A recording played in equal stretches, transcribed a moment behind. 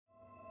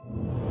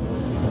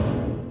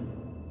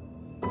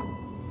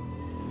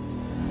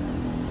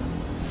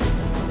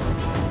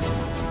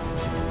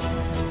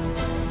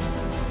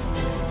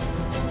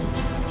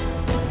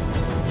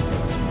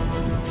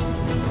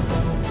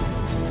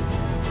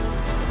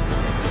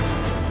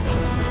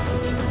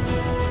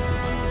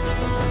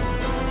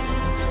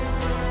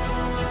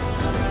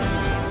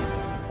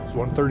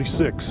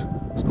136.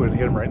 Let's go ahead and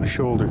hit him right in the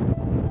shoulder.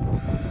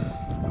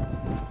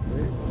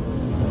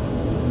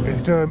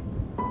 Anytime.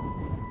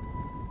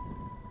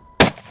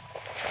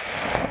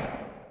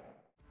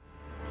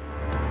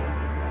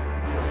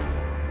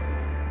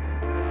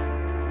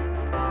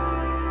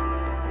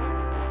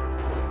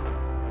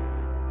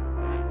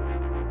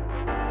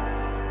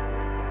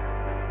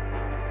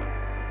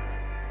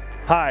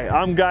 Hi,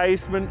 I'm Guy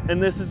Eastman,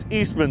 and this is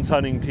Eastman's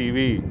Hunting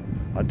TV.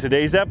 On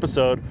today's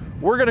episode,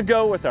 we're going to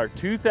go with our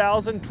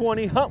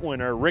 2020 hunt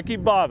winner, Ricky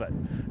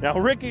Bobbitt. Now,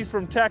 Ricky's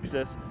from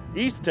Texas,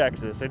 East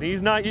Texas, and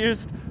he's not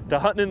used to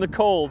hunting in the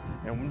cold,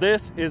 and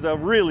this is a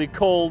really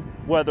cold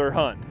weather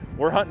hunt.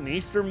 We're hunting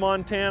eastern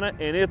Montana,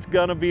 and it's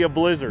going to be a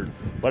blizzard,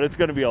 but it's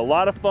going to be a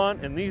lot of fun,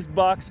 and these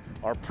bucks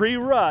are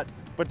pre-rut,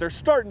 but they're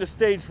starting to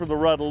stage for the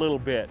rut a little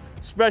bit,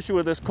 especially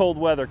with this cold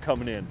weather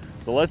coming in.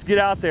 So let's get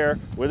out there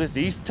with this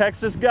East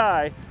Texas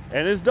guy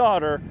and his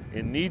daughter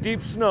in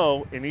knee-deep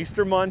snow in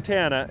eastern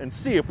Montana and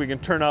see if we can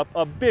turn up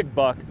a big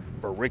buck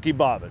for Ricky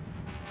Bobbitt.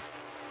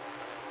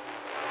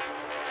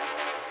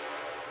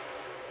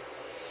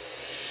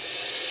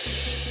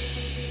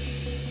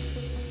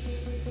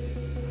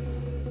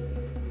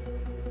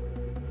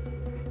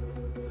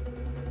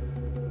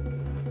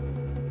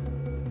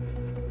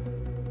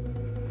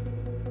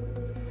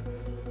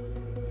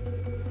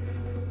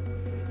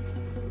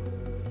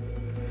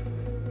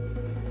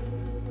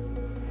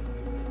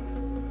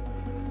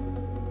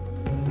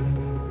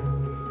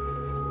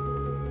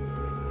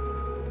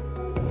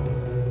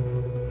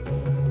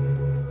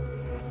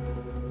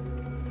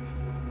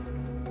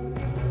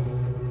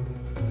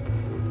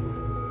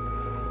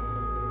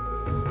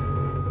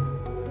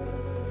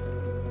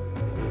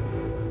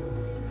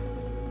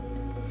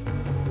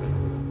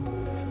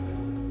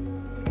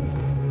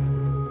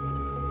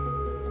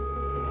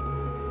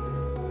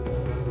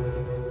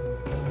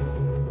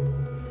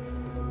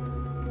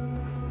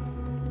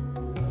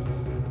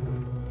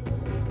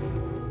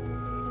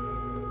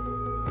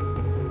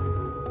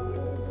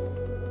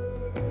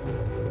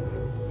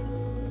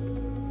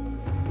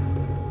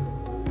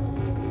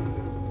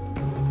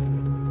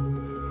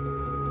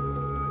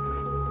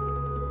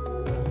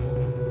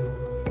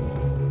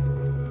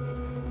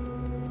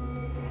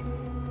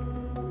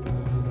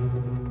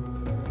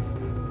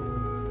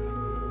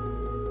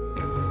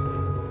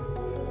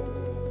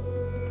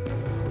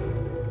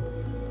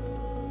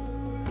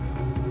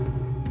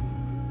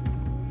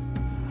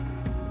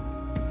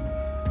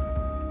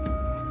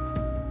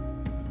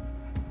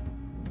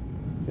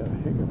 Got a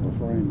heck of a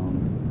frame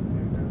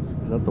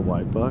on Is that the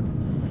white buck?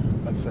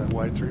 That's that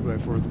white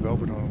 3x4 with the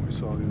velvet on it we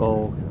saw the other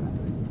Oh, day.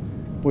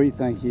 it. What do you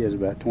think he is,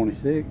 about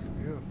 26?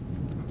 Yeah.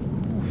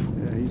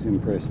 Yeah, he's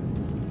impressive.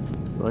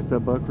 you like that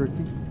buck, Ricky?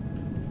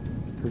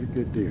 Pretty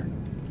good deer.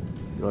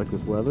 You like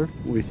this weather?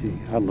 We see.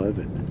 I love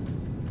it.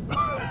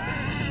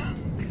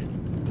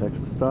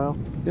 Texas style?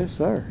 Yes,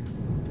 sir.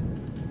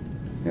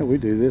 Yeah, we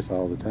do this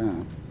all the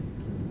time.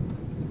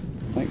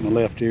 I think my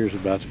left ear's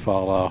about to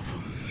fall off.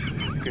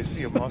 You can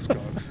see a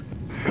muskox.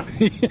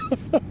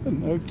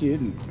 No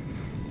kidding.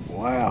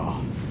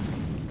 Wow.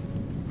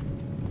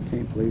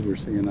 Can't believe we're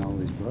seeing all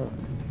these bucks.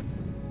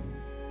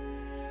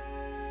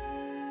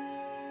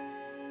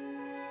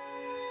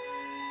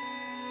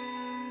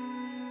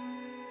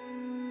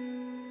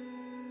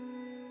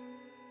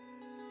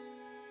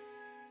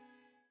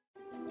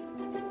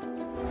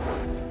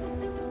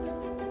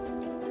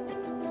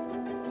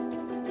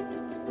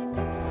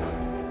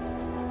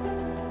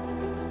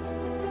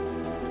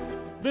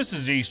 This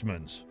is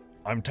Eastman's.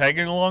 I'm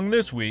tagging along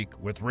this week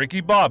with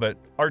Ricky Bobbitt,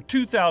 our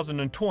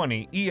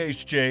 2020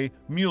 EHJ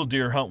Mule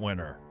Deer Hunt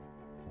winner.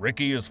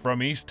 Ricky is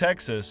from East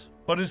Texas,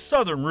 but his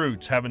southern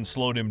roots haven't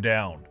slowed him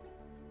down.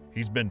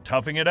 He's been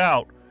toughing it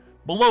out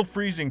below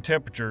freezing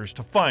temperatures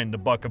to find the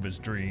buck of his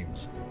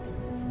dreams.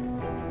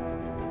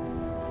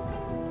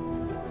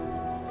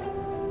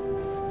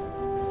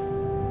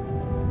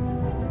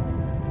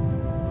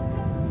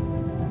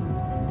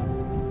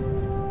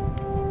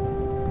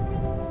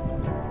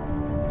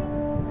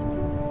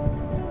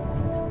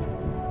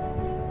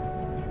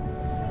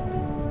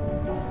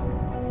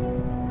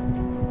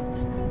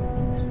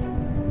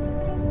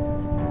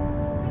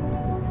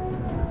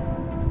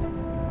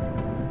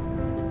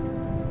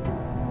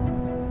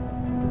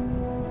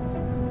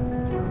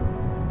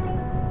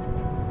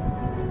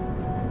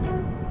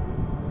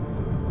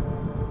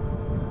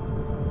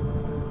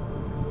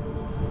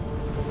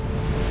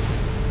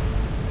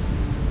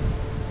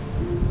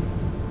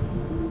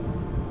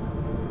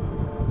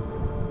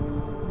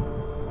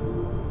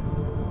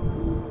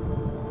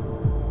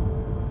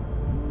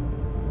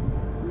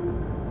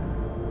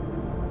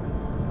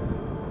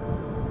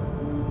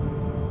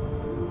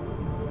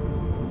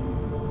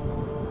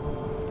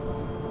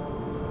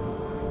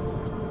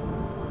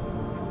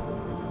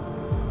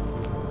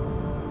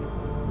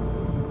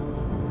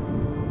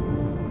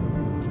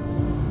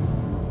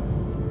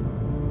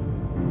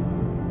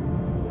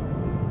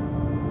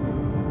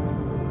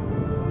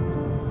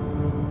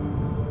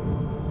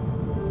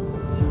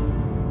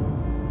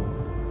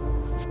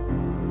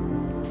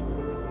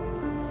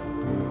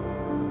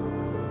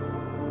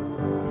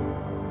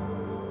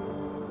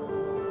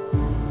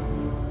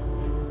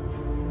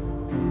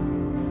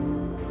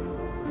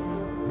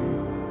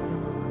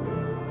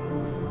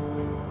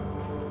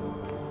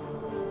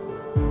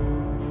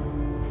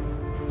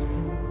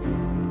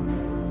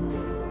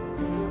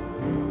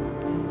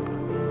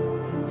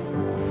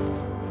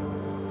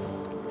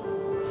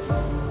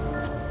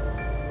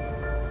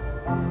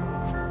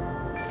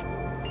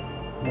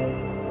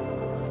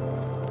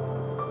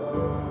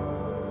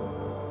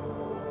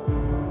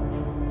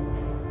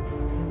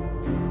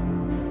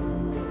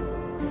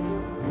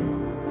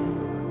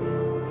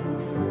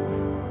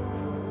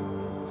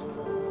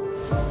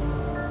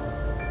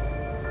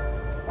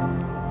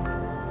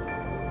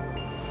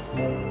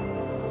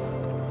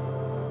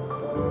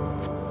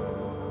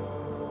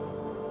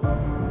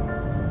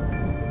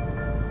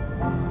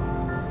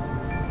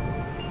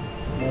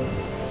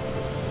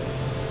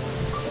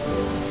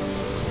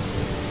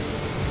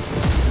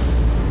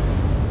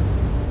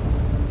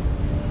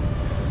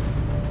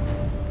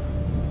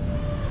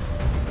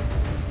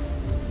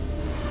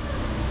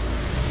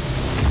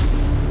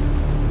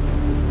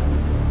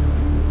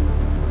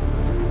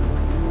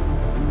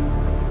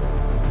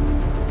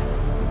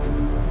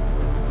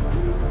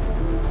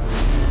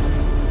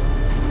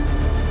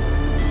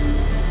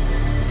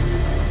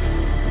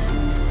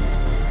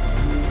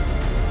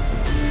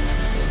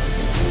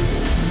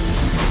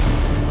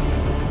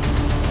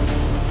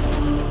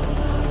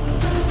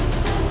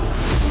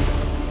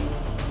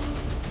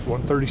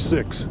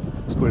 .136.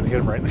 Let's go ahead and hit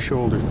him right in the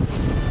shoulder.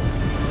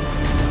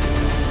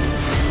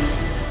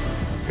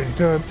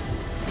 Anytime.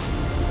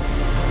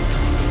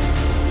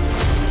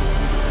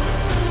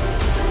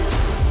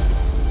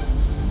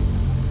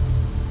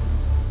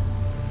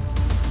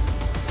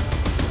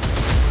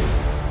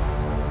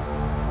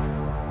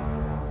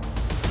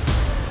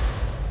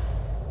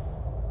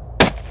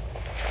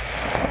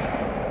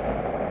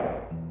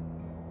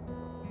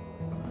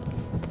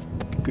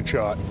 Good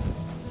shot.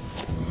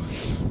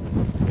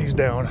 He's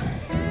down.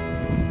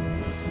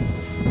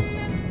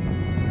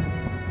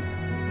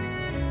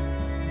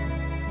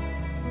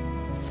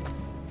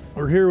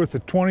 We're here with the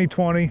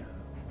 2020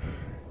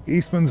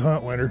 Eastman's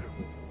Hunt Winner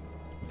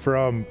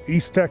from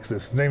East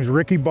Texas. His name's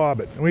Ricky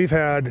Bobbitt. We've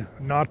had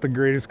not the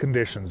greatest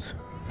conditions,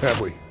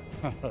 have we?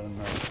 No.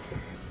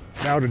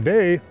 Now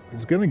today,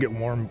 it's gonna get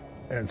warm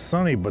and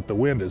sunny, but the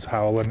wind is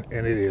howling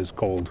and it is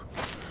cold.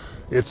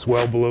 It's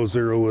well below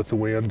zero with the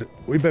wind.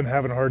 We've been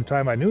having a hard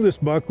time. I knew this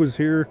buck was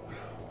here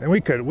and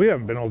we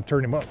haven't been able to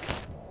turn him up.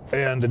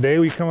 And today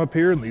we come up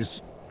here in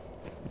these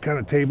kind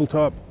of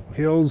tabletop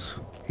hills.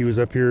 He was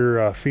up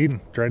here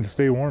feeding, trying to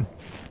stay warm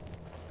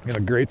in a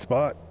great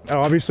spot.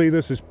 Now, obviously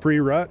this is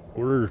pre-rut.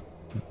 We're,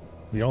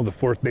 the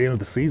fourth day of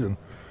the season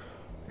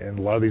and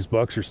a lot of these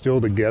bucks are still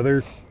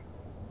together.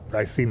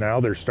 I see now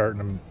they're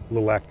starting a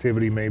little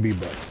activity maybe,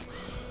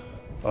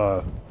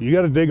 but you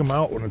got to dig them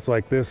out when it's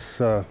like this,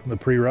 the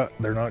pre-rut.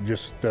 They're not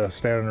just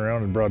standing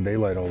around in broad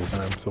daylight all the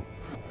time. So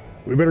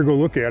we better go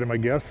look at him, I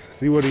guess,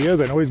 see what he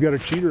is. I know he's got a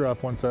cheater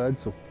off one side,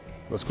 so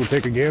let's go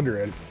take a gander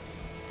at it.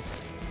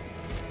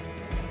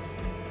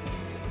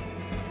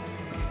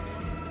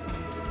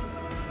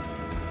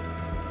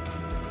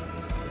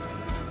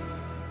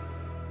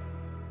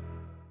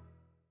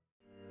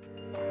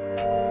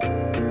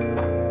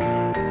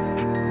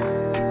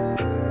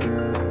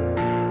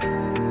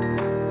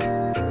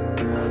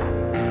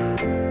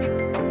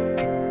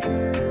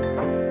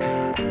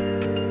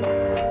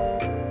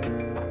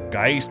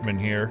 Eastman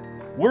here.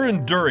 We're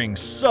enduring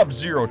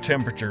sub-zero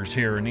temperatures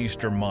here in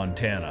eastern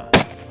Montana.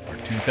 Our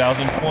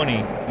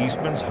 2020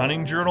 Eastman's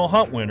Hunting Journal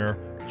Hunt Winner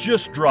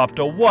just dropped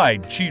a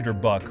wide cheater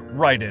buck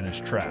right in his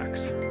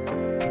tracks.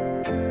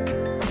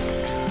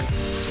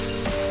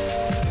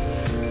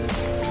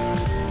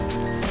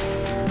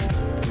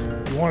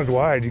 You wanted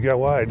wide, you got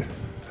wide.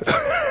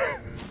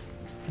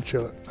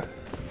 Chill it.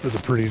 That's a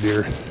pretty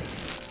deer,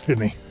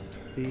 isn't he?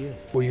 He is.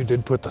 Well, you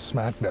did put the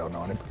smack down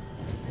on him.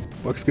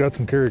 Buck's got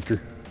some character.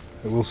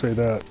 I will say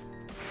that.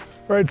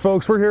 All right,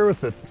 folks, we're here with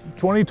the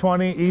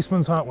 2020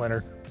 Eastman's Hunt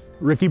Winner,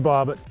 Ricky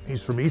Bobbitt.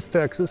 He's from East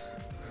Texas.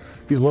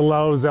 He's a little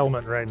out of his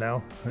element right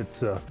now.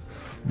 It's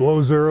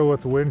below zero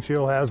with the wind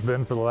chill, has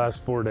been for the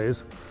last 4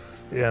 days.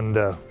 And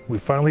we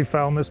finally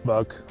found this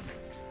buck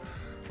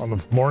on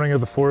the morning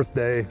of the fourth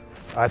day.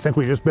 I think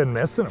we've just been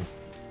missing him.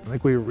 I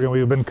think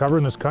we've been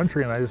covering this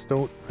country and I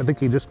think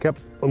he just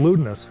kept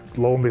eluding us.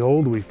 Lo and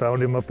behold, we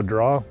found him up a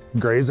draw,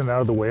 grazing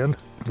out of the wind.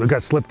 We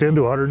got slipped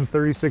into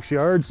 136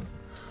 yards.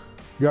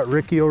 Got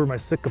Ricky over my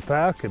Sitka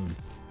pack and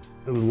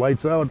it was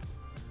lights out.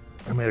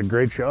 I made a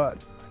great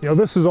shot.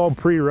 This is all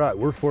pre-rut.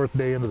 We're fourth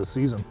day into the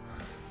season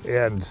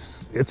and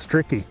it's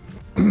tricky.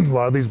 A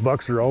lot of these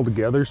bucks are all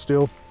together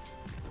still.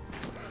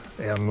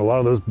 And a lot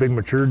of those big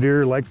mature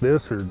deer like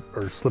this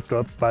are slipped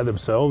up by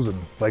themselves.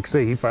 And like I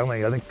say, he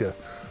finally, I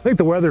think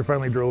the weather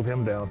finally drove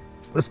him down.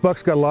 This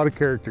buck's got a lot of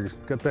characters.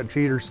 Got that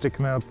cheater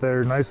sticking out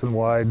there, nice and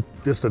wide.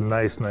 Just a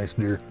nice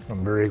deer.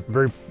 I'm very,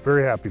 very,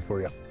 very happy for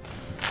you.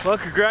 Well,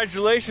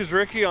 congratulations,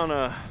 Ricky, on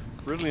a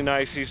really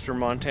nice eastern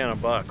Montana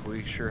buck.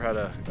 We sure had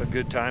a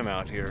good time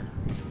out here.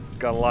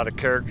 Got a lot of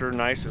character,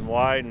 nice and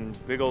wide, and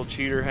big old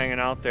cheater hanging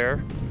out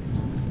there.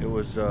 It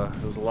was a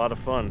lot of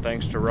fun.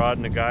 Thanks to Rod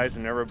and the guys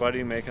and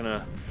everybody making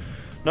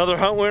another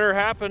hunt winter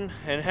happen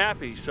and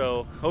happy.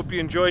 So hope you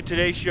enjoyed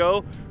today's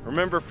show.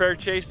 Remember, fair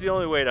chase is the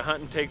only way to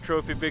hunt and take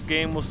trophy big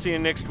game. We'll see you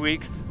next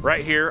week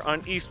right here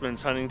on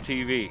Eastman's Hunting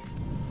TV.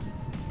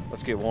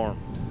 Let's get warm.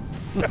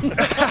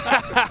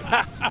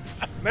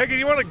 Megan,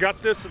 you want to gut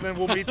this and then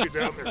we'll meet you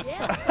down there?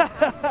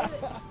 Yeah.